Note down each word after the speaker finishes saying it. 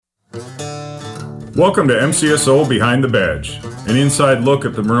Welcome to MCSO Behind the Badge, an inside look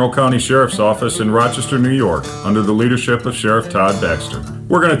at the Monroe County Sheriff's Office in Rochester, New York, under the leadership of Sheriff Todd Baxter.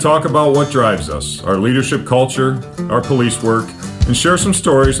 We're going to talk about what drives us, our leadership culture, our police work, and share some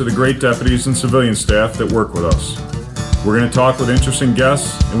stories of the great deputies and civilian staff that work with us. We're going to talk with interesting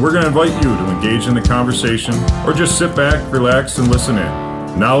guests, and we're going to invite you to engage in the conversation or just sit back, relax, and listen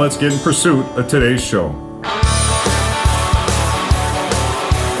in. Now let's get in pursuit of today's show.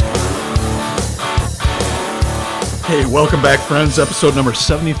 Hey, welcome back, friends. Episode number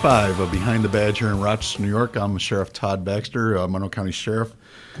 75 of Behind the Badge here in Rochester, New York. I'm Sheriff Todd Baxter, Monroe County Sheriff.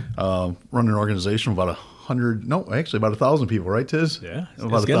 Running an organization of about 1,000 people, right, Tiz? Yeah.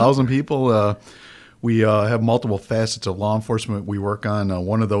 About 1,000 people. We have multiple facets of law enforcement we work on.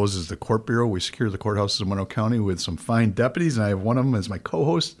 One of those is the Court Bureau. We secure the courthouses in Monroe County with some fine deputies, and I have one of them as my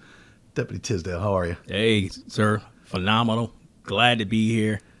co-host, Deputy Tisdale. How are you? Hey, sir. Phenomenal. Glad to be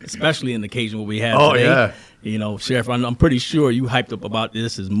here, especially in the occasion what we have today. Yeah. You know, Sheriff, I'm pretty sure you hyped up about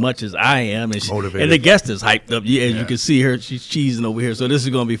this as much as I am. And, Motivated. And the guest is hyped up. As you can see her, she's cheesing over here. So this is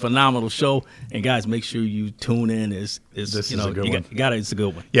going to be a phenomenal show. And, guys, make sure you tune in. This is a good one. It's a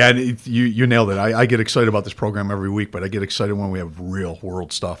good one. Yeah, and you nailed it. I get excited about this program every week, but I get excited when we have real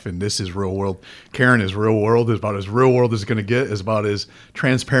world stuff. And this is real world. Karen is real world. Is about as real world as it's going to get. Is about as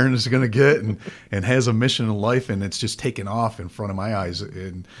transparent as it's going to get, and has a mission in life. And it's just taken off in front of my eyes.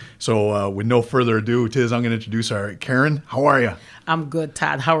 And so with no further ado, Tiz, I'm going to introduce our Karen. How are you? I'm good,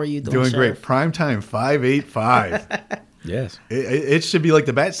 Todd. How are you doing? Doing Sheriff? great. Primetime 585. Yes. It should be like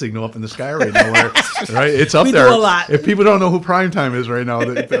the bat signal up in the sky right now. Right? It's up We there. do a lot. If people don't know who Primetime is right now,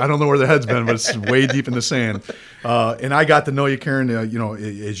 I don't know where their head's been, but it's way deep in the sand. And I got to know you, Karen,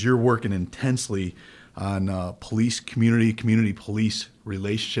 as you're working intensely on community police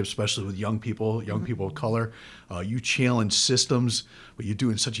relationships, especially with young people of color. You challenge systems, but you do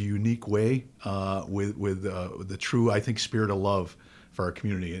it in such a unique way with the true, I think, spirit of love for our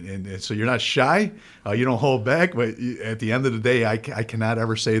community. And so you're not shy, you don't hold back, but at the end of the day, I cannot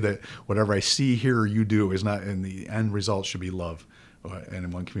ever say that whatever I see, hear, or you do is not, and the end result should be love. And in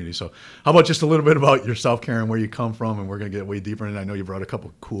one community. So how about just a little bit about yourself, Karen, where you come from, and we're going to get way deeper in it. I know you brought a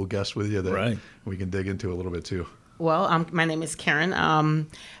couple cool guests with you that we can dig into a little bit too. Well, my name is Karen.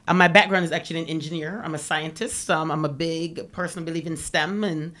 My background is actually an engineer. I'm a scientist. I'm a big person who believes in STEM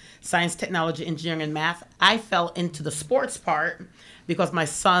and science, technology, engineering, and math. I fell into the sports part because my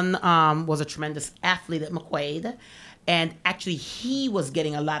son was a tremendous athlete at McQuaid, and actually he was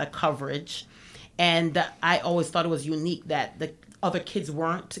getting a lot of coverage. And I always thought it was unique that the other kids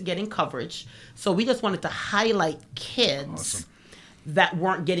weren't getting coverage. So we just wanted to highlight kids that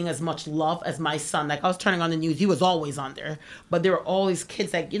weren't getting as much love as my son. Like I was turning on the news, he was always on there. But there were always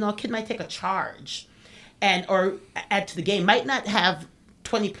kids like, a kid might take a charge or add to the game. Might not have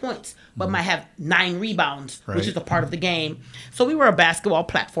 20 points, but might have 9 rebounds, which is a part of the game. So we were a basketball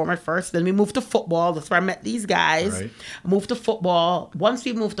platform at first. Then we moved to football. That's where I met these guys. Right. Moved to football. Once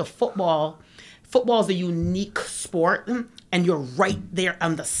we moved to football is a unique sport, and you're right there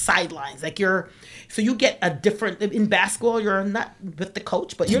on the sidelines. So you get a different, in basketball, you're not with the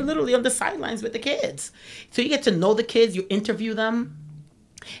coach, but you're literally on the sidelines with the kids. So you get to know the kids, you interview them.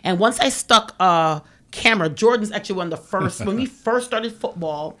 And once I stuck a camera, Jordan's actually one of the first, when we first started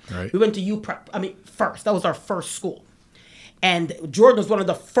football, we went to UPrep, first, that was our first school. And Jordan was one of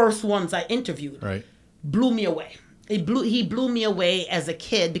the first ones I interviewed. Right. Blew me away. He blew me away as a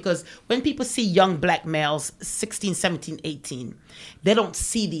kid because when people see young black males, 16, 17, 18, they don't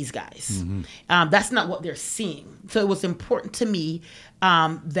see these guys. Mm-hmm. That's not what they're seeing. So it was important to me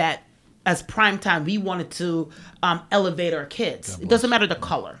that as Primetime, we wanted to elevate our kids. It doesn't matter the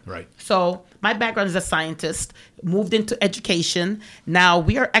color. Right. So my background is a scientist, moved into education. Now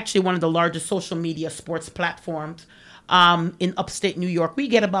we are actually one of the largest social media sports platforms in upstate New York. We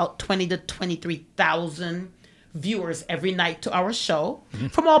get about 20 to 23,000 viewers every night to our show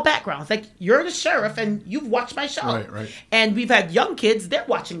from all backgrounds. Like, you're the sheriff and you've watched my show. Right. And we've had young kids, they're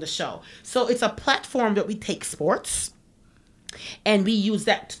watching the show. So it's a platform that we take sports and we use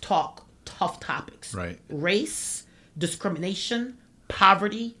that to talk tough topics. Right. Race, discrimination,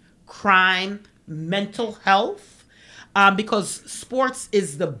 poverty, crime, mental health. Because sports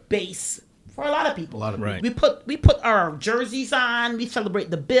is the base for a lot of people. Right. We put our jerseys on, we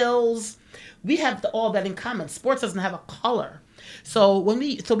celebrate the Bills. We have all that in common. Sports doesn't have a color. So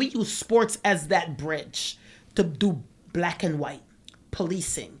we use sports as that bridge to do black and white,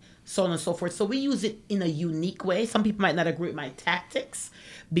 policing, so on and so forth. So we use it in a unique way. Some people might not agree with my tactics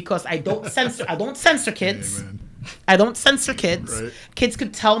because I don't censor kids. Amen. I don't censor kids. Right. Kids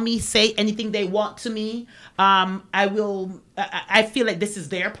could tell me, say anything they want to me. I feel like this is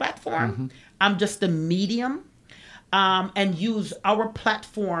their platform. I'm just the medium, and use our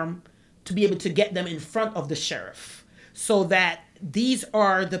platform to be able to get them in front of the sheriff, so that these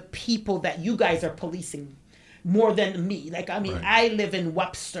are the people that you guys are policing more than me. Like, I mean, I live in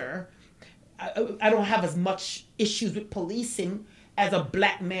Webster. I don't have as much issues with policing as a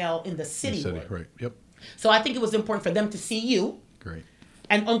black male in the city would. Right. Yep. So I think it was important for them to see you Great.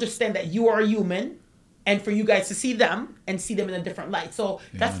 and understand that you are a human, and for you guys to see them and see them in a different light. So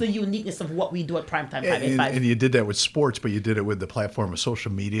that's the uniqueness of what we do at Primetime 585. And you did that with sports, but you did it with the platform of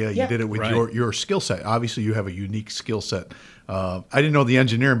social media. Yeah. You did it with Right. your skill set. Obviously, you have a unique skill set. I didn't know the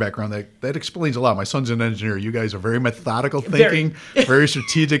engineering background. That explains a lot. My son's an engineer. You guys are very methodical thinking, very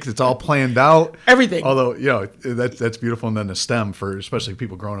strategic. It's all planned out. Everything. Although, that's beautiful. And then the STEM for especially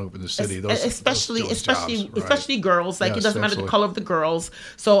people growing up in the city. Especially jobs, right. girls. Like, Yes, it doesn't matter the absolutely. color of the girls.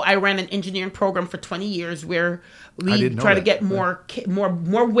 So I ran an engineering program for 20 years where we didn't know try to that. get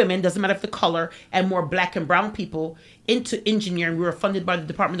more women, doesn't matter if the color, and more black and brown people into engineering. We were funded by the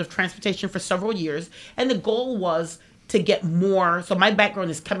Department of Transportation for several years, and the goal was to get more. So my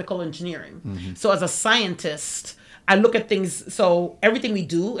background is chemical engineering. So as a scientist, I look at things. So everything we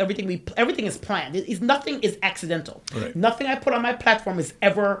do, everything is planned. Nothing is accidental. Right. Nothing I put on my platform is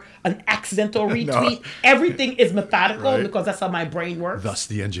ever an accidental retweet. Everything is methodical Right. because that's how my brain works. Thus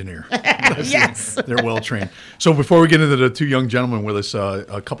the engineer. Yes. They're well trained. So before we get into the two young gentlemen with us,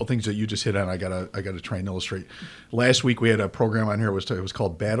 a couple things that you just hit on, I gotta try and illustrate. Last week we had a program on here. It was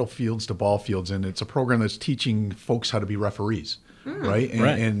called Battlefields to Ball Fields, and it's a program that's teaching folks how to be referees. Right?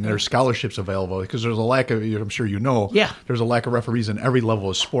 And there's scholarships available because there's a lack of, I'm sure you know, there's a lack of referees in every level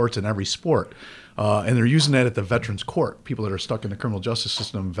of sports and every sport. And they're using that at the Veterans Court, people that are stuck in the criminal justice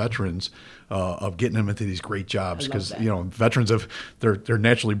system, veterans, of getting them into these great jobs. Because, veterans they're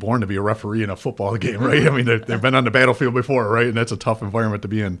naturally born to be a referee in a football game, right? I mean, they've been on the battlefield before, right? And that's a tough environment to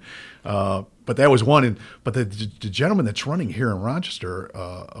be in. But that was one. But the gentleman that's running here in Rochester,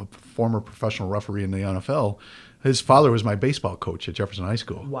 a former professional referee in the NFL, his father was my baseball coach at Jefferson High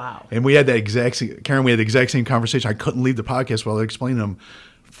School. Wow. And we had the exact same conversation. I couldn't leave the podcast while I explained to him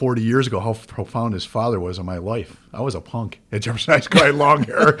 40 years ago how profound his father was in my life. I was a punk at Jefferson High School. I had long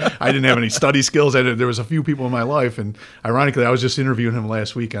hair. I didn't have any study skills. There was a few people in my life. And ironically, I was just interviewing him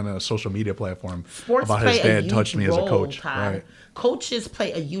last week on a social media platform Sports about play his dad a touched me huge as a role, coach. Todd. Right. Coaches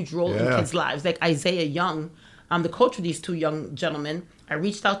play a huge role in Yeah. kids' lives. Like Isaiah Young, the coach of these two young gentlemen. I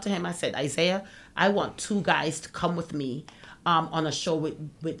reached out to him. I said, Isaiah, I want two guys to come with me on a show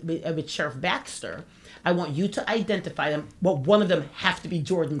with Sheriff Baxter. I want you to identify them, but one of them have to be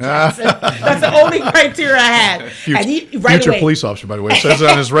Jordan Jackson. That's the only criteria I had. And he Future police officer, by the way. It says it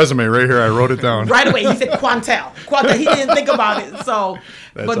on his resume right here. I wrote it down. Right away, he said Quantel. He didn't think about it. So,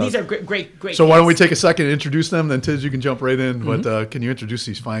 That's but these awesome. are great. So why don't we kids. take a second and introduce them? Then Tiz, you can jump right in. But can you introduce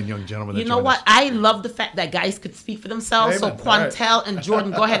these fine young gentlemen? You that know joined what? us? I love the fact that guys could speak for themselves. Amen. So Quantel and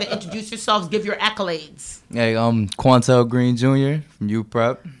Jordan, go ahead and introduce yourselves. Give your accolades. Hey, I'm Quantel Green Jr. from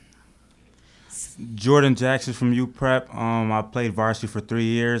UPrep. Jordan Jackson from UPrep. I played varsity for 3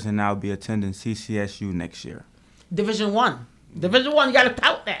 years, and I'll be attending CCSU next year. Division One, you got to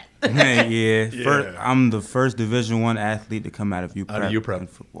tout that. Yeah. I'm the first Division I athlete to come out of UPrep, Out of UPrep. in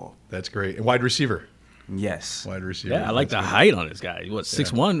football. That's great. And wide receiver. Yes. Wide receiver. Yeah, I like the That's height on this guy. What,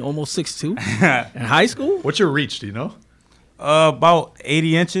 6'1", almost 6'2"? In high school? good. What's your reach? Do you know? About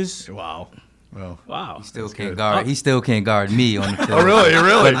 80 inches. Wow. Well, Wow. Still can't guard. He still can't guard me on the field. oh, really?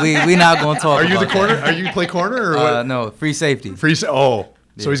 Really? But we not gonna talk. Are you the about corner? that. Are you play corner or what? No, free safety.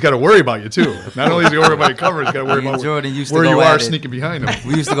 So he's got to worry about you too. Not only is he worried about your coverage, he's got to worry Me and about Jordan used to where go you at are it. sneaking behind him.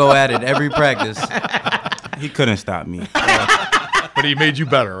 We used to go at it every practice. He couldn't stop me. But he made you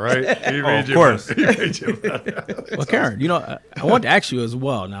better, right? He made Of you course. better. He made you better. Well, Karen, I want to ask you as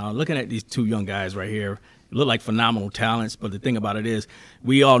well. Now, looking at these two young guys right here, look like phenomenal talents. But the thing about it is,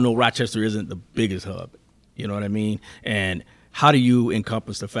 we all know Rochester isn't the biggest hub. You know what I mean? And how do you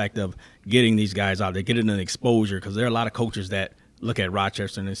encompass the fact of getting these guys out there, getting an exposure? Because there are a lot of coaches that look at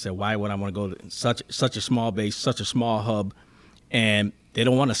Rochester and they say, why would I want to go to such a small base, such a small hub? And they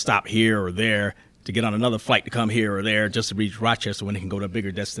don't want to stop here or there to get on another flight to come here or there just to reach Rochester when they can go to a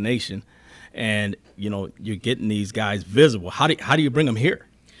bigger destination. And, you're getting these guys visible. How do you bring them here?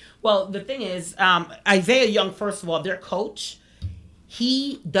 Well, the thing is, Isaiah Young, first of all, their coach,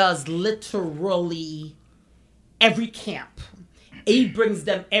 he does literally every camp. He brings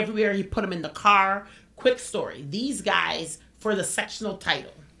them everywhere. He put them in the car. Quick story. These guys, for the sectional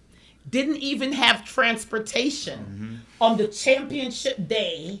title, didn't even have transportation on the championship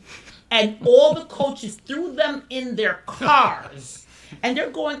day and all the coaches threw them in their cars, and they're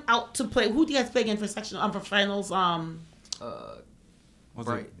going out to play. Who do you guys play again for for finals? Was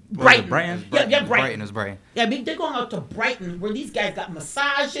Right. it Brighton. Brighton? Yeah, Brighton. Brighton is Brighton. Yeah, they're going out to Brighton where these guys got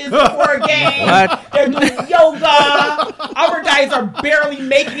massages before a game. What? They're doing yoga. Our guys are barely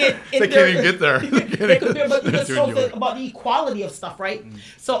making it. They can't even get there. They could be, but this They're shows doing it. about the equality of stuff, right?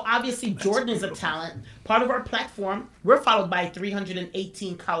 So obviously Jordan is a talent. Part of our platform, we're followed by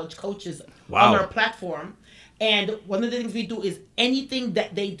 318 college coaches Wow. on our platform. And one of the things we do is anything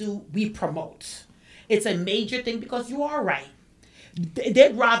that they do, we promote. It's a major thing because you are right.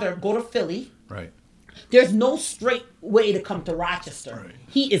 They'd rather go to Philly. Right. There's no straight way to come to Rochester. Right.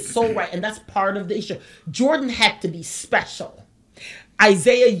 He is so right, and that's part of the issue. Jordan had to be special.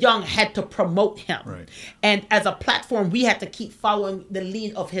 Isaiah Young had to promote him. Right. And as a platform, we had to keep following the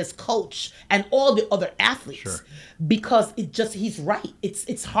lead of his coach and all the other athletes. Sure. Because he's right.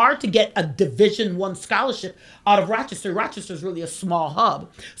 It's hard to get a Division I scholarship out of Rochester. Rochester is really a small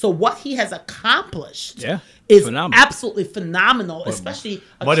hub. So what he has accomplished is phenomenal. absolutely phenomenal, especially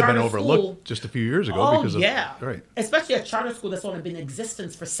a Might have been charter overlooked school. just a few years ago Oh, because of yeah. right. Especially a charter school that's only been in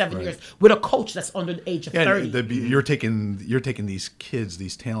existence for 7 years with a coach that's under the age of Yeah, 30. you're taking these kids,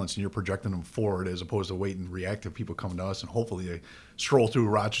 these talents, and you're projecting them forward as opposed to waiting reactive people coming to us, and hopefully they stroll through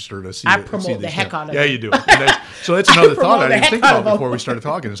Rochester to see. I see promote the these heck talents. out of Yeah, them. you do. So that's another promote thought I the didn't heck think out about of them. before we started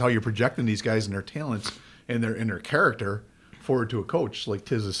talking is how you're projecting these guys and their talents and their character forward to a coach, like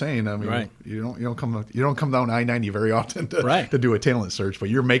Tiz is saying. I mean, Right. you don't come down I-90 very often to do a talent search, but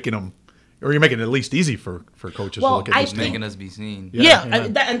you're making them. Or you're making it at least easy for coaches Well, to look at I these think- things. Making us be seen. Yeah,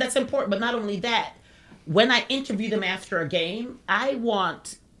 and that's important. But not only that, when I interview them after a game, I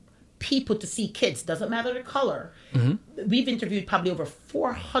want people to see kids. Doesn't matter the color. We've interviewed probably over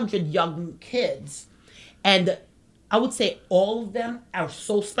 400 young kids, and I would say all of them are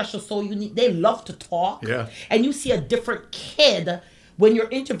so special, so unique. They love to talk. Yeah. And you see a different kid when you're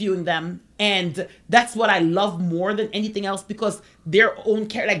interviewing them, and that's what I love more than anything else because their own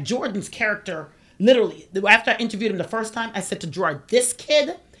character, like Jordan's character, literally, after I interviewed him the first time, I said to Gerard, this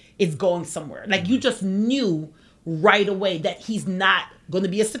kid is going somewhere. Like you just knew right away that he's not going to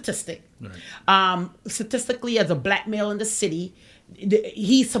be a statistic. Right. Statistically, as a black male in the city,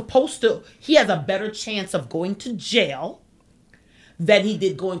 he has a better chance of going to jail than he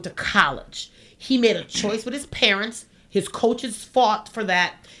did going to college. He made a choice with his parents. His coaches fought for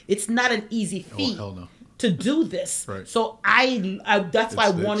that. It's not an easy feat hell no. to do this. Right. So that's why I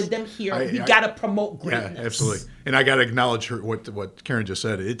wanted them here. We got to promote greatness. Yeah, absolutely. And I got to acknowledge what Karen just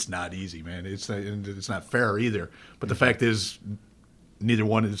said. It's not easy, man. It's not fair either. But the fact is, neither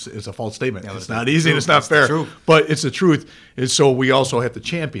one is a false statement. Yeah, it's not easy and it's not fair. But it's the truth. And so we also have to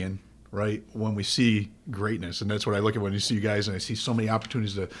champion, right, when we see greatness. And that's what I look at when you see you guys, and I see so many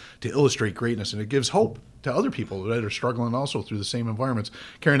opportunities to illustrate greatness. And it gives hope to other people that are struggling also through the same environments.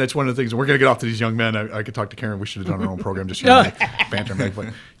 Karen, that's one of the things, and we're going to get off to these young men. I could talk to Karen. We should have done our own program just here, banter back. But,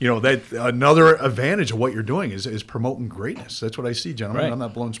 that another advantage of what you're doing is promoting greatness. That's what I see, gentlemen. Right. I'm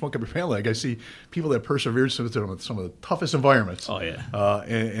not blowing smoke up your family. Like I see people that persevered through some of the toughest environments. Oh, yeah.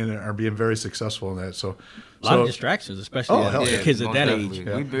 And are being very successful in that. So A lot of distractions, especially hell the yeah. kids at most that definitely.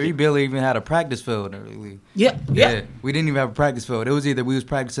 age. We barely even had a practice field. Really. Yeah. We didn't even have a practice field. It was either we was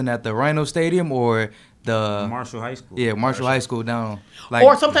practicing at the Rhino Stadium or the Marshall High School. Yeah, Marshall High School down.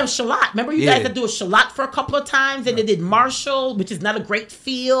 Or sometimes Shalat. Remember you guys Yeah. had to do a Shalat for a couple of times, and they did Marshall, which is not a great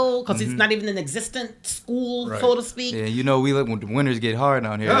field because it's not even an existent school, so to speak. Yeah, we look when the winters get hard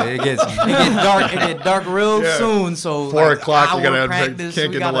down here. It gets dark. It get dark real soon. So 4 o'clock, we hour can't practice, get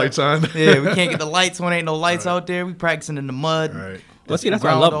we the gotta- lights on. Yeah, we can't get the lights when ain't no lights out there. We practicing in the mud. Right. Well, see, that's what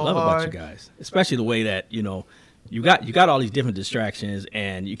I Ground love all about you hard. guys, especially the way that you got all these different distractions,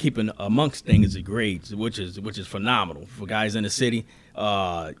 and you're keeping amongst things the grades, which is phenomenal for guys in the city.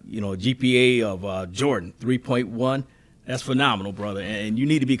 GPA of Jordan 3.1. That's phenomenal, brother, and you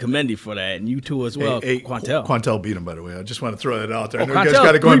need to be commended for that, and you too as well, Quantel. Quantel beat him, by the way. I just want to throw that out there. I know Quantel, you guys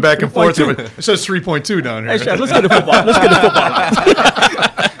got it going back and forth. 3.2. But it says 3.2 down here. Hey, Chef, let's get the football.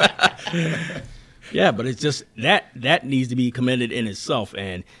 Yeah, but it's just that needs to be commended in itself,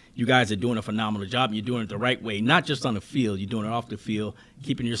 and you guys are doing a phenomenal job. And you're doing it the right way, not just on the field. You're doing it off the field,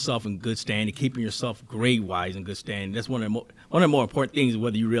 keeping yourself in good standing, keeping yourself grade-wise in good standing. That's one of the more important things,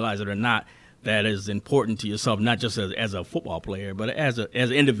 whether you realize it or not. That is important to yourself, not just as a football player, but as an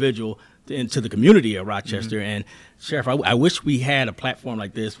individual into the community of Rochester. And Sheriff, I wish we had a platform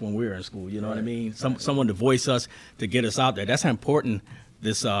like this when we were in school. You know what I mean? Someone to voice us, to get us out there. That's how important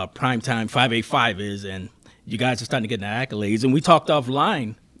this primetime 585 is. And you guys are starting to get the accolades. And we talked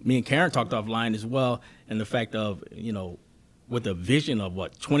offline. Me and Karen talked offline as well, and the fact of with a vision of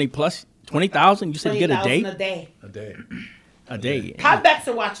what 20,000. You said to get a 20,000 day. A day. A day. Todd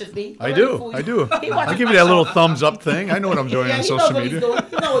Baxter watches me. I do. He I'll watches give my you that little show. thumbs up thing. I know what I'm doing Yeah, on he knows social what he's media. doing.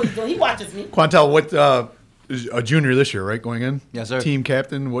 He knows what he's doing. He watches me. Quantel, what is a junior this year, right? Going in? Yes, sir. Team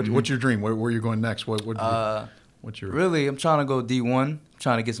captain. What's your dream? Where are you going next? What's your Really, I'm trying to go D1.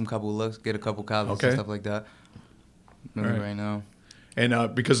 Trying to get some couple looks, get a couple colleges Okay. and stuff like that. Really All right. right now.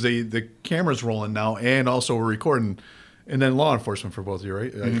 And because the camera's rolling now, and also we're recording, and then law enforcement for both of you,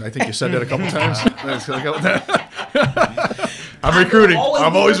 right? I think you said that a couple times. I'm recruiting.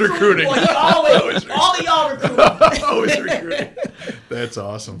 I'm always recruiting. Well, he always, all of y'all recruiting. Always recruiting. That's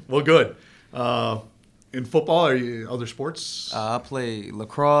awesome. Well, good. In football, are you other sports? I play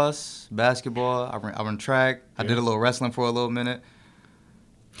lacrosse, basketball. I run track. I did a little wrestling for a little minute.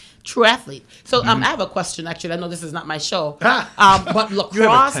 True athlete. So Mm-hmm. I have a question. Actually, I know this is not my show, Ah. but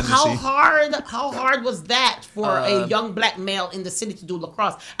lacrosse. tendency. How hard was that for a young black male in the city to do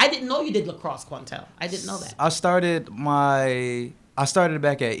lacrosse? I didn't know you did lacrosse, Quantel. I didn't know that. I started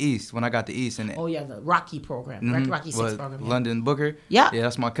back at East when I got to East, and Oh yeah, the Rocky program, Rocky Six program. Yeah. London Booker. Yeah. Yeah,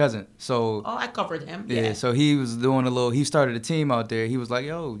 that's my cousin. So Oh, I covered him. yeah, so he was doing he started a team out there. He was like,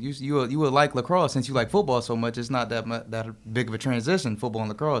 yo, you would like lacrosse since you like football so much. It's not that big of a transition, football and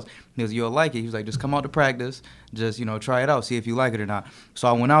lacrosse. He was, you'll like it. He was like, just come out to practice, just, try it out, see if you like it or not. So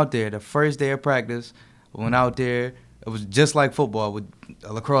I went out there the first day of practice, went out there. It was just like football with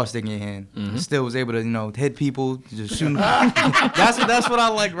a lacrosse stick in your hand. Still was able to, hit people, just shoot. That's what I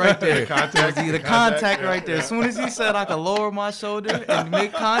like right there. The contact right there. As soon as he said I could lower my shoulder and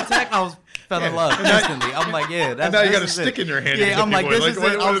make contact, I fell in love instantly. I'm like, yeah, that's. And now you got a this is stick it. in your hand. Yeah, I'm like, this is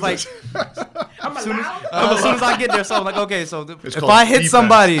it. I was like, I'm as soon allowed. as I get there, so I'm like, okay, so if called I hit defense.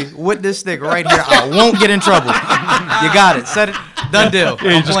 somebody with this stick right here, I won't get in trouble. You got it. Set it. Done deal.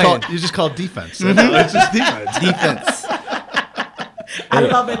 Yeah, I'm playing. you just call it defense. It's just defense. Defense. I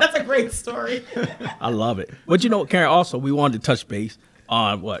love it. That's a great story. I love it. But Karen, also we wanted to touch base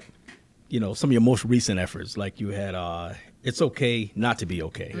on some of your most recent efforts. Like you had It's Okay Not to Be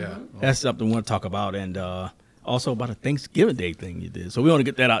Okay. Yeah. That's something we want to talk about, and also about a Thanksgiving Day thing you did. So we want to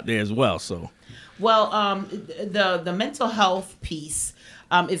get that out there as well. So Well, the mental health piece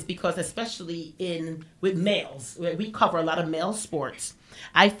is because, especially with males, we cover a lot of male sports.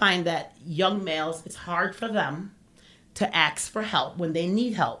 I find that young males, it's hard for them to ask for help when they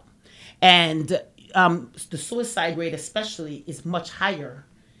need help, and the suicide rate, especially, is much higher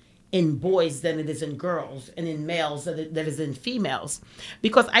in boys than it is in girls, and in males than it is in females,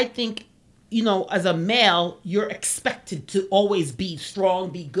 because I think, as a male, you're expected to always be strong,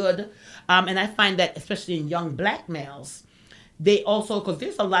 be good. And I find that especially in young black males, they also, because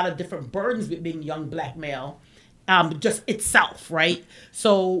there's a lot of different burdens with being young black male, just itself, right?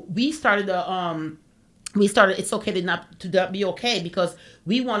 So we started It's Okay to Not Be Okay, because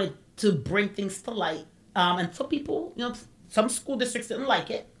we wanted to bring things to light. And some people, some school districts didn't like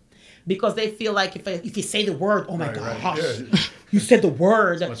it, because they feel like if you say the word, oh my gosh, you said the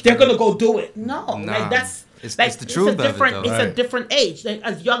word, they're gonna go do it. No, like that's It's like, the truth of it, though. It's a different age. Like,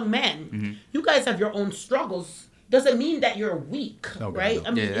 as young men, you guys have your own struggles. Doesn't mean that you're weak, No, right? no.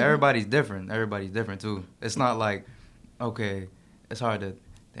 I mean, Everybody's different. Everybody's different too. It's not like, okay, it's hard to.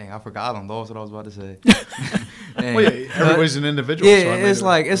 Dang, I forgot. I lost what I was about to say. Dang. Well, yeah, everybody's an individual. Yeah, so I mean,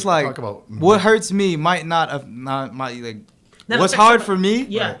 it's like talk about what hurts me might not like. Not What's affect hard somebody. for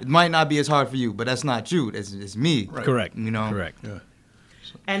me, Yeah. it might not be as hard for you, but that's not you. It's me. Right. correct. Correct. Yeah.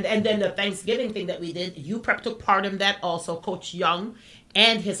 And then the Thanksgiving thing that we did, UPrep took part in that also, Coach Young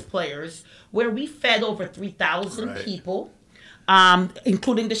and his players, where we fed over 3,000 Right. people,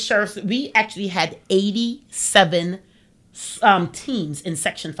 including the sheriffs. We actually had 87 teams in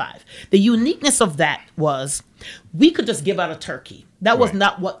Section 5. The uniqueness of that was we could just give out a turkey. That was Right.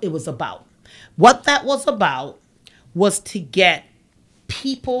 not what it was about. What that was about was to get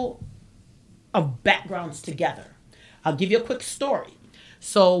people of backgrounds together. I'll give you a quick story.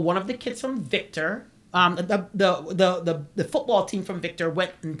 So one of the kids from Victor, the football team from Victor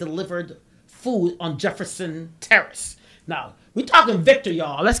went and delivered food on Jefferson Terrace. Now, we talking Victor,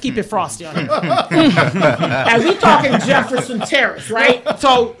 y'all. Let's keep it frosty on here. And we talking Jefferson Terrace, right?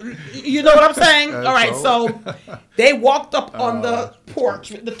 So, you know what I'm saying? All right, so they walked up on the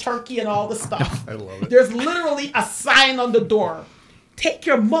porch with the turkey and all the stuff. I love it. There's literally a sign on the door. Take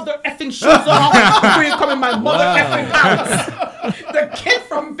your mother effing shoes off before you come in my mother effing house. The kid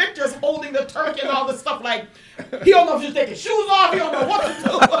from Victor's holding the turkey and all this stuff, like, he don't know if he's taking shoes off, he don't know what to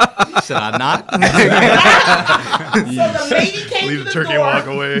do. Should I not? So the lady came Leave to the the turkey door. and walk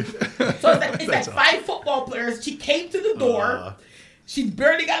away. So it's like 5 football players. She came to the door. She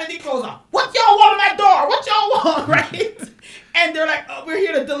barely got any clothes on. What y'all want on my door? What y'all want, right? And they're like, "Oh, we're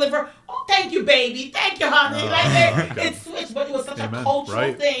here to deliver." "Oh, thank you, baby. Thank you, honey." It switched, but it was such a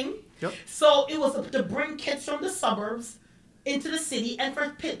cultural thing. Yep. So it was to bring kids from the suburbs into the city and for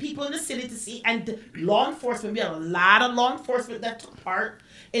people in the city to see. And law enforcement, we had a lot of law enforcement that took part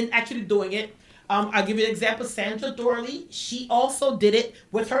in actually doing it. I'll give you an example. Sandra Dorley, she also did it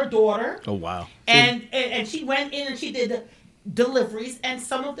with her daughter. Oh, wow. And she went in and she did deliveries. And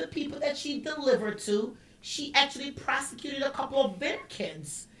some of the people that she delivered to, she actually prosecuted a couple of their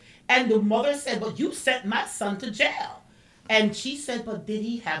kids. And the mother said, "Well, you sent my son to jail." And she said, "But did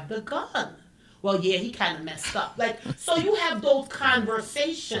he have the gun?" "Well, yeah, he kind of messed up." So you have those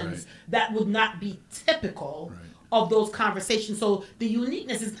conversations that would not be typical of those conversations. So the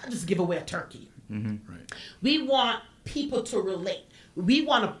uniqueness is not just give away a turkey. We want people to relate. We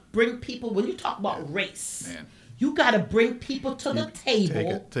want to bring people, when you talk about race, you got to bring people to the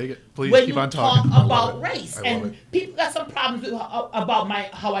table. Take it. Please when keep you on talking. talk about race. I love And it. people got some problems with about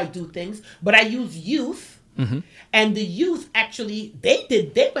how I do things, but I use youth. And the youth actually,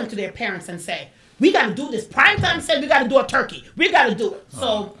 they went to their parents and say, "We got to do this. Primetime said we got to do a turkey. We got to do it."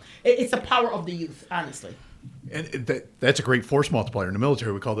 So it's the power of the youth, honestly. And that's a great force multiplier. In the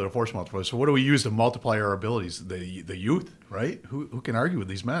military, we called it a force multiplier. So what do we use to multiply our abilities? The youth, right? Who can argue with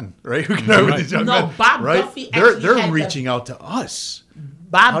these men, right? Who can argue with these young men? Bob right? Duffy actually They're had reaching out to us.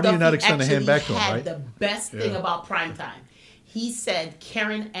 Bob How do you Duffy not extend a hand actually back to 'em, had right? the best thing about primetime. He said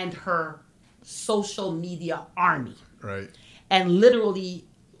Karen and her social media army. Right. And literally,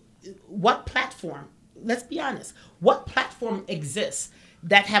 what platform, let's be honest, what platform exists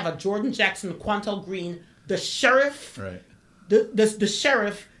that have a Jordan Jackson, Quantel Green, the sheriff, the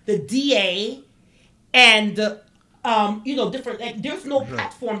sheriff, the DA, and different. There's no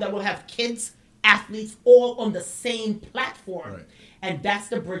platform that will have kids, athletes, all on the same platform, and that's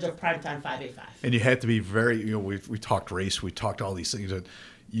the bridge of Primetime 585. And you have to be very. We talked race, we talked all these things. That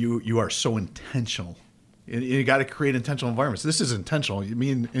you are so intentional. You got to create intentional environments. This is intentional.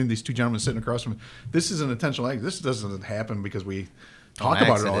 Me and these two gentlemen sitting across from me. This is an intentional act. This doesn't happen because we talk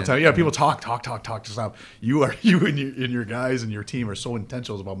about it all the time. Yeah, people talk to stop. You and your guys and your team are so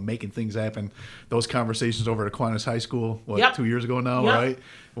intentional about making things happen. Those conversations over at Aquinas High School, 2 years ago now, right?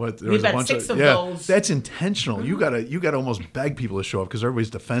 There was We've had 6 of those. That's intentional. You gotta almost beg people to show up because everybody's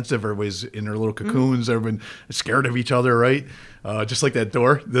defensive. Everybody's in their little cocoons. Everybody's scared of each other, right? Just like that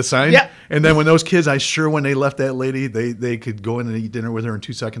door, the sign. Yep. And then when those kids, when they left that lady, they could go in and eat dinner with her in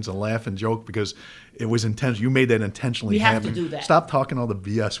 2 seconds and laugh and joke because it was intentional. You made that intentionally happen. We have to do that. Stop talking all the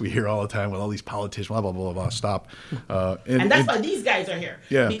BS we hear all the time with all these politicians, blah, blah, blah, blah. Stop. And that's why these guys are here.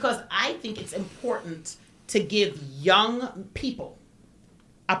 Yeah. Because I think it's important to give young people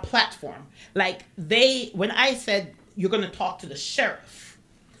a platform. When I said you're going to talk to the sheriff,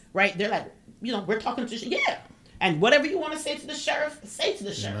 right? They're like, we're talking to and whatever you want to say to the sheriff, say to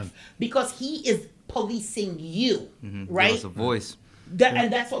the sheriff because he is policing you, right? Give us a voice.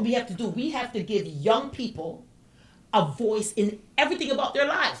 And that's what we have to do. We have to give young people a voice in everything about their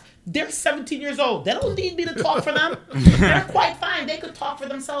lives. They're 17 years old. They don't need me to talk for them. They're quite fine. They could talk for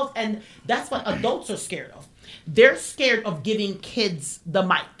themselves. And that's what adults are scared of. They're scared of giving kids the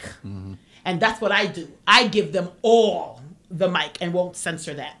mic. And that's what I do. I give them all the mic and won't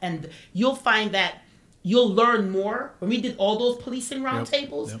censor that. And you'll find that you'll learn more. When we did all those policing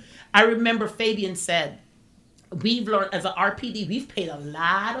roundtables, I remember Fabian said, we've learned as an RPD, we've paid a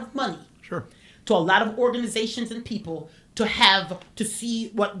lot of money to a lot of organizations and people to see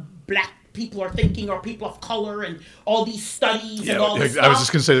what black people are thinking or people of color and all these studies and all this stuff. I was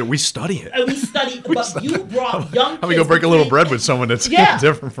just going to say that we study it. And we study, but you brought young kids. How we go break a little bread with someone that's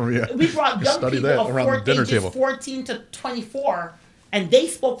different from you? We brought young people of ages 14 to 24, and they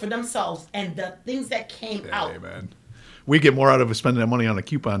spoke for themselves, and the things that came out. Hey, man. We get more out of spending that money on a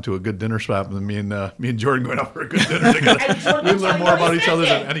coupon to a good dinner spot than me and Jordan going out for a good dinner together. We learn more about each other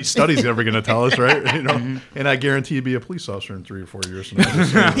than any study's ever going to tell us, right? And I guarantee you'd be a police officer in 3 or 4 years.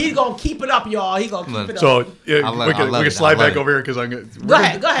 He's gonna keep it up, y'all. He's gonna keep it up. So we can slide back over here because Go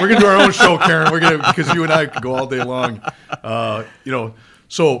ahead. We're gonna do our own show, Karen. Because you and I could go all day long.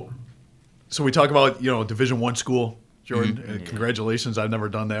 So we talk about Division I school. Jordan, congratulations. I've never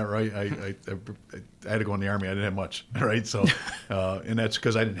done that, right? I had to go in the Army. I didn't have much, right? So, and that's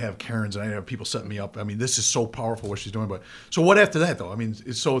because I didn't have Karens and I didn't have people setting me up. I mean, this is so powerful what she's doing. But so what after that, though? I mean,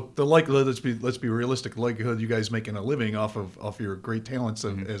 so the likelihood, let's be realistic, the likelihood of you guys making a living off of your great talents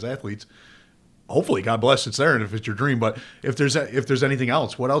as athletes, hopefully, God bless, it's there, and if it's your dream. But if there's anything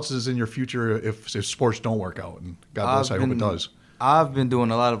else, what else is in your future if sports don't work out? And God bless, I hope it does. I've been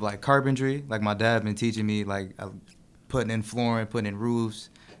doing a lot of carpentry. My dad been teaching me putting in flooring, putting in roofs,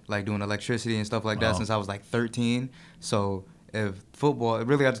 doing electricity and stuff like that since I was 13. So if football, it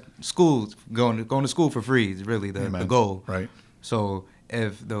really got schools going to school for free is really the goal. Right. So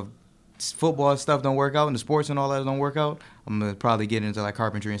if the football stuff don't work out and the sports and all that don't work out, I'm gonna probably get into like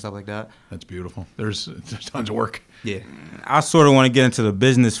carpentry and stuff like that. That's beautiful. There's tons of work. Yeah. I sort of want to get into the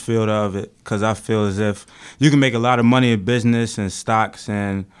business field of it because I feel as if you can make a lot of money in business and stocks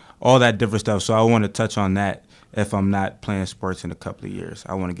and all that different stuff. So I want to touch on that if I'm not playing sports in a couple of years.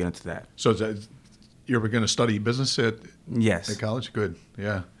 I want to get into that. So you're going to study business at college? Good.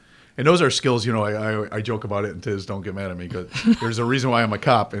 Yeah. And those are skills, I joke about it and Tiz, don't get mad at me, because there's a reason why I'm a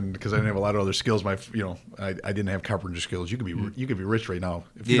cop, and because I didn't have a lot of other skills. I didn't have carpenter skills. You could be rich right now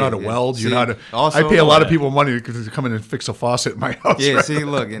if you know how to weld. See, I pay a lot of people money to come in and fix a faucet in my house. Yeah, right? see,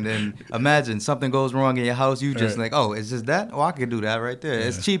 look, and then imagine something goes wrong in your house. You just like, oh, it's just that? Oh, I could do that right there. Yeah.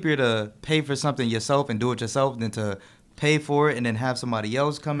 It's cheaper to pay for something yourself and do it yourself than to pay for it and then have somebody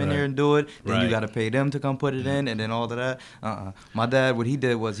else come in here and do it. Then you got to pay them to come put it in, and then all of that. My dad, what he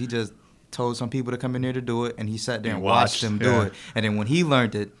did was he just told some people to come in here to do it, and he sat there and watched them do it. And then when he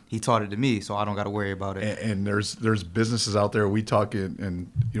learned it, he taught it to me, so I don't got to worry about it. And there's businesses out there. We talk and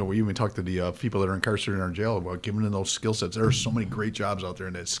we even talk to the people that are incarcerated in our jail about giving them those skill sets. There are so many great jobs out there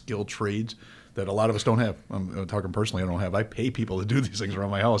in that skilled trades that a lot of us don't have. I'm talking personally, I don't have. I pay people to do these things around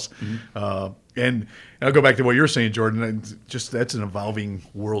my house. Mm-hmm. And I'll go back to what you're saying, Jordan. That's an evolving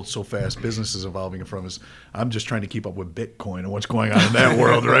world so fast. Business is evolving in front of us. I'm just trying to keep up with Bitcoin and what's going on in that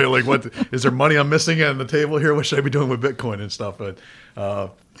world, right? Like, what is there money I'm missing on the table here? What should I be doing with Bitcoin and stuff? But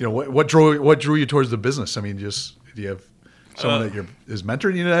what drew you towards the business? I mean, do you have someone that is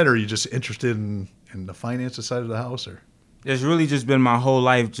mentoring you in that, or are you just interested in the finances side of the house, or? It's really just been my whole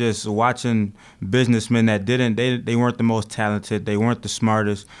life just watching businessmen that they weren't the most talented, they weren't the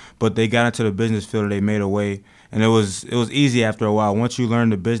smartest, but they got into the business field and they made a way. And it was easy after a while. Once you learn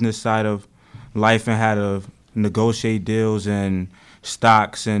the business side of life and how to negotiate deals and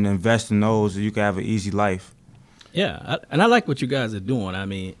stocks and invest in those, you can have an easy life. Yeah, and I like what you guys are doing. I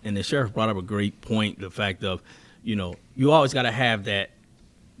mean, and the sheriff brought up a great point, the fact of, you always got to have that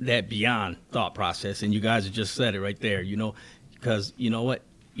beyond thought process, and you guys have just said it right there, because you know what,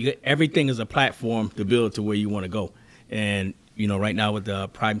 everything is a platform to build to where you want to go. And right now with the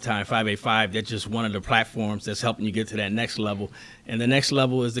Primetime 585, that's just one of the platforms that's helping you get to that next level. And the next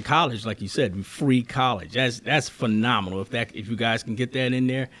level is the college, like you said, free college. That's phenomenal. If you guys can get that in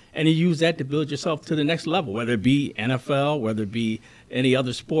there and you use that to build yourself to the next level, whether it be NFL, whether it be any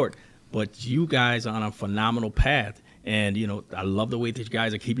other sport. But you guys are on a phenomenal path. And, I love the way that you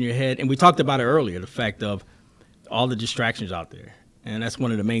guys are keeping your head. And we talked about it earlier, the fact of all the distractions out there. And that's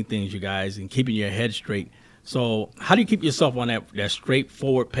one of the main things, you guys, in keeping your head straight. So how do you keep yourself on that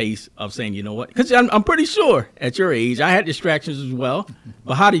straightforward pace of saying, you know what? Because I'm pretty sure at your age, I had distractions as well.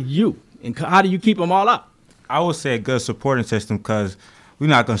 But how do you keep them all up? I would say a good supporting system, because we're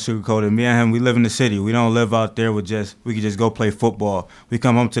not going to sugarcoat it. Me and him, we live in the city. We don't live out there we can just go play football. We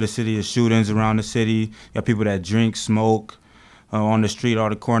come home to the city, there's shootings around the city. You got people that drink, smoke on the street, all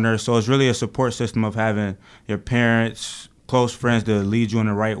the corners. So it's really a support system of having your parents, close friends to lead you in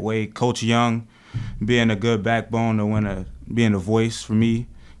the right way. Coach Young being a good backbone to being a voice for me,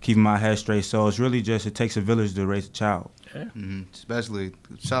 keeping my head straight. So it's really just, it takes a village to raise a child. Yeah. Mm-hmm. Especially,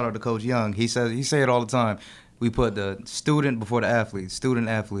 shout out to Coach Young. He say it all the time. We put the student before the athlete,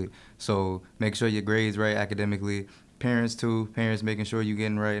 student-athlete. So make sure your grades right academically. Parents, too. Parents making sure you're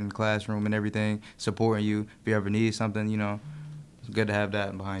getting right in the classroom and everything, supporting you. If you ever need something, it's good to have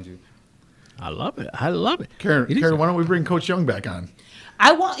that behind you. I love it. Karen, why don't we bring Coach Young back on?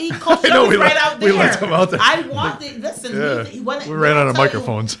 I want Coach Young right out there. We let him out there. I want it. Listen, we ran out of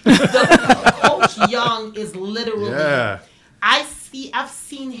microphones. Coach Young is literally. Yeah. I've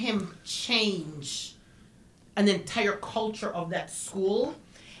seen him change an entire culture of that school,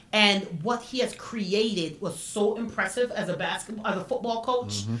 and what he has created was so impressive as a football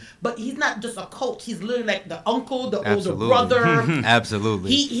coach. Mm-hmm. But he's not just a coach; he's literally like the uncle, the older brother.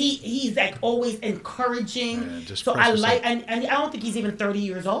 Absolutely. He's like always encouraging. So I like, and I don't think he's even 30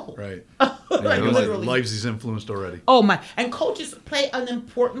 years old. Right. Literally, lives he's influenced already. Oh my! And coaches play an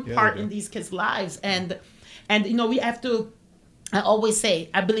important part in these kids' lives, and we have to. I always say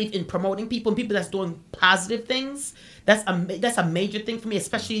I believe in promoting people that's doing positive things. That's a major thing for me,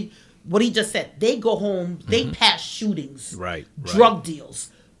 especially what he just said. They go home, they pass shootings, drug deals,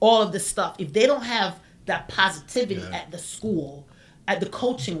 all of this stuff. If they don't have that positivity at the school, at the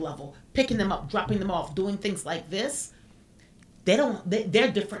coaching level, picking them up, dropping them off, doing things like this,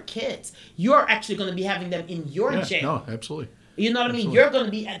 they're different kids. You're actually going to be having them in your jail. No, absolutely. You know what I mean? You're going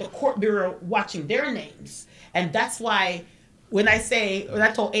to be at the court bureau watching their names. And that's why when I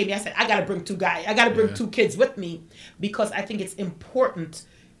told Amy, I said, I got to bring 2 guys. I got to bring 2 kids with me because I think it's important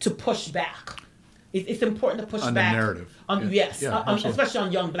to push back. It's important to push on back. the narrative. Especially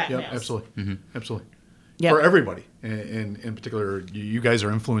on young black males. Absolutely. Absolutely. Yeah. For everybody. In particular, you guys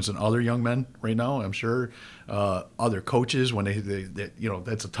are influencing other young men right now, I'm sure. Other coaches, when they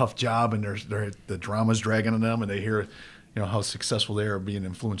that's a tough job and the drama's dragging on them and they hear, how successful they are being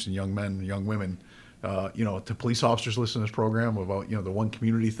influencing young men and young women. To police officers listening to this program about, the one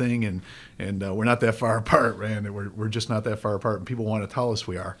community thing and we're not that far apart, man. We're just not that far apart and people want to tell us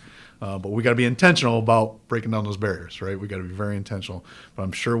we are. But we got to be intentional about breaking down those barriers, right? We got to be very intentional. But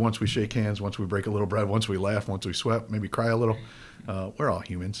I'm sure once we shake hands, once we break a little bread, once we laugh, once we sweat, maybe cry a little, we're all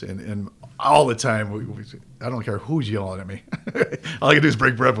humans. And all the time, I don't care who's yelling at me. All I can do is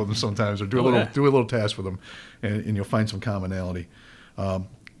break bread with them sometimes or do a little task with them, and you'll find some commonality.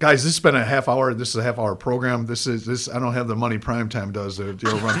 Guys, this has been a half hour. This is a half hour program. This. I don't have the money Primetime does to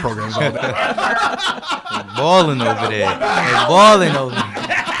run programs all day. They're balling over there. They're balling over there.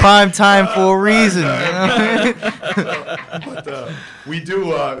 Prime time for a reason. But we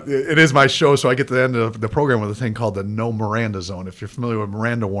do. It is my show, so I get to the end of the program with a thing called the No Miranda Zone. If you're familiar with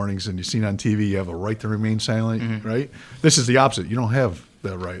Miranda warnings and you've seen on TV, you have a right to remain silent, right? This is the opposite. You don't have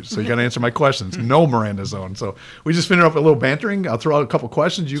that right, so you got to answer my questions. No Miranda Zone. So we just finish up a little bantering. I'll throw out a couple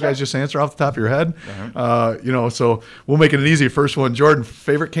questions. You guys just answer off the top of your head. So we'll make it an easy. First one, Jordan,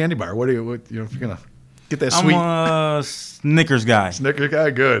 favorite candy bar? What if you're gonna get that sweet? I'm a Snickers guy. Snickers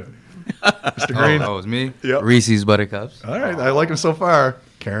guy, good. Mr. Green. Oh, it's me. Yep. Reese's Buttercups. All right, I like him so far.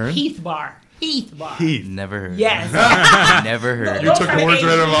 Karen. Heath bar. Heath. Never heard. Yes. Never heard. You took the words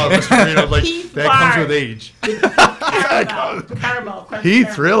right out of my mouth, Mr. Green. I was like, Heath that bar. comes with age. Caramel.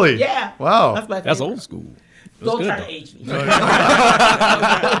 Heath, really? Yeah. Wow. That's old school. Don't good, try though. to age me.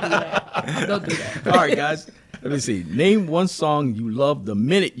 Don't do that. All right, guys. Let me see. Name one song you love the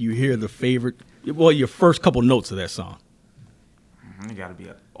minute you hear your first couple notes of that song. It got to be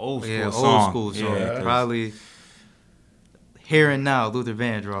an old school Old song. school song. Yeah. Probably Here and Now, Luther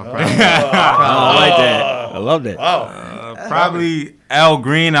Vandross. I like that. I love that. Probably Al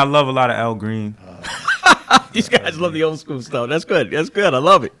Green. I love a lot of Al Green. These guys love the old school stuff. That's good. I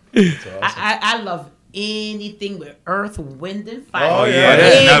love it. I love anything with Earth, Wind, and Fire. Oh, yeah,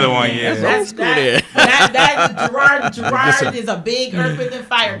 that's another one. Yeah. That's old school there. Gerard is a big Earth, Wind, and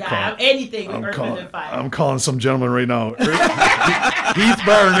Fire guy. Anything with Earth, Wind, and Fire. I'm calling some gentleman right now. Heath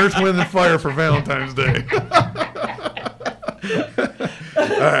Bar and Earth, Wind, and Fire for Valentine's Day.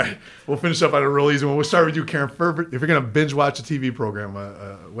 All right. We'll finish up on a real easy one. We'll start with you, Karen. If you're going to binge watch a TV program,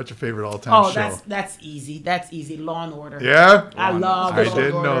 what's your favorite all-time show? That's easy. That's easy. Law and Order. Yeah? I love I Law and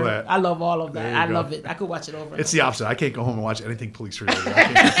didn't know Order. that. I love all of that. There you I go. love it. I could watch it over. It's the opposite. I can't go home and watch anything police-related.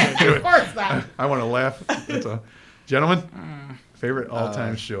 I can't do Of it. course not. I want to laugh. Gentlemen, favorite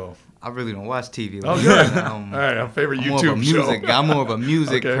all-time show? I really don't watch TV. Oh, good. All right, a favorite I'm more of a YouTube show. music. I'm more of a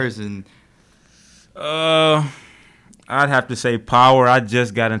music Okay. person. I'd have to say Power. I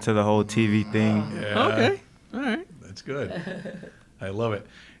just got into the whole TV thing. Yeah. Okay. All right. That's good. I love it.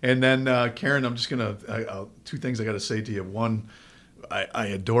 And then, Karen, I'm just going to, 2 things I got to say to you. One, I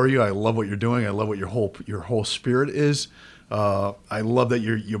adore you. I love what you're doing. I love what your whole spirit is. I love that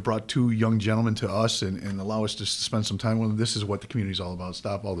you brought 2 young gentlemen to us and allow us to spend some time with them. This is what the community's all about.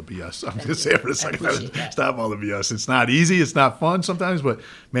 Stop all the BS. I'm going to say it for a second. Stop all the BS. It's not easy. It's not fun sometimes, but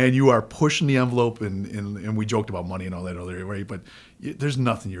man, you are pushing the envelope and we joked about money and all that other way, but there's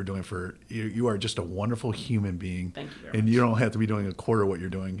nothing you're doing for you. You are just a wonderful human being. Thank you very and much. you don't have to be doing a quarter of what you're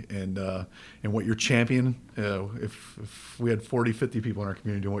doing and what you're championing. If we had 40, 50 people in our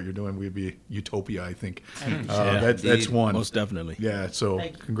community doing what you're doing, we'd be utopia, I think. That's one. Most definitely. Yeah, so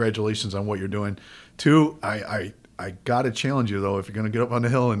Thank you. congratulations on what you're doing. 2, I got to challenge you, though. If you're going to get up on the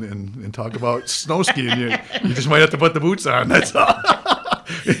hill and talk about snow skiing, you just might have to put the boots on. That's all.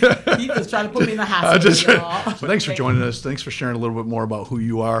 He was trying to put me in the hospital. So thanks for joining us. Thanks for sharing a little bit more about who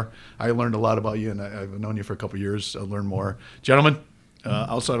you are. I learned a lot about you, and I've known you for a couple of years. I'll learn more. Gentlemen,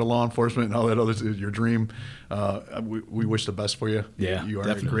 outside of law enforcement and all that other, your dream, we wish the best for you. Yeah, you are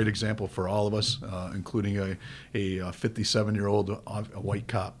definitely. a great example for all of us, including a 57-year-old white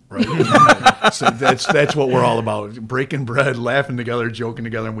cop. Right? So that's what we're all about: breaking bread, laughing together, joking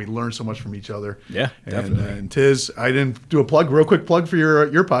together, and we learn so much from each other. Yeah, definitely. And Tiz, I didn't do a real quick plug for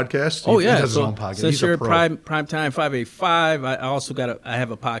your podcast. Oh He yeah, has his so own podcast. since He's a you're pro. prime time 585, I also I have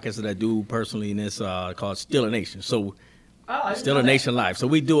a podcast that I do personally, and it's called Still a Nation. So Still a Nation Live. So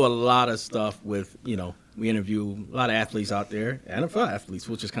we do a lot of stuff with we interview a lot of athletes out there, NFL athletes,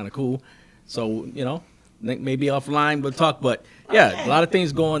 which is kind of cool. So maybe offline we'll talk, but yeah, a lot of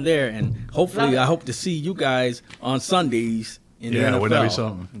things going there, and hopefully I hope to see you guys on Sundays in the Yeah, NFL. wouldn't that be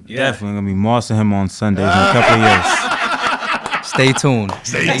something? Yeah. Definitely gonna be mossing him on Sundays in a couple of years. Stay tuned.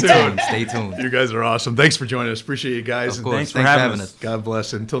 Stay tuned. Stay tuned. You guys are awesome. Thanks for joining us. Appreciate you guys. Of course. thanks for Thanks having us. God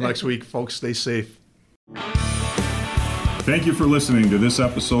bless. Until next week, folks, stay safe. Thank you for listening to this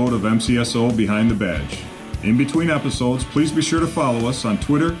episode of MCSO Behind the Badge. In between episodes, please be sure to follow us on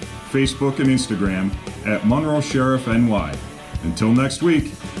Twitter, Facebook, and Instagram at Monroe Sheriff NY. Until next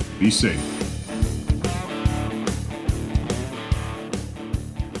week, be safe.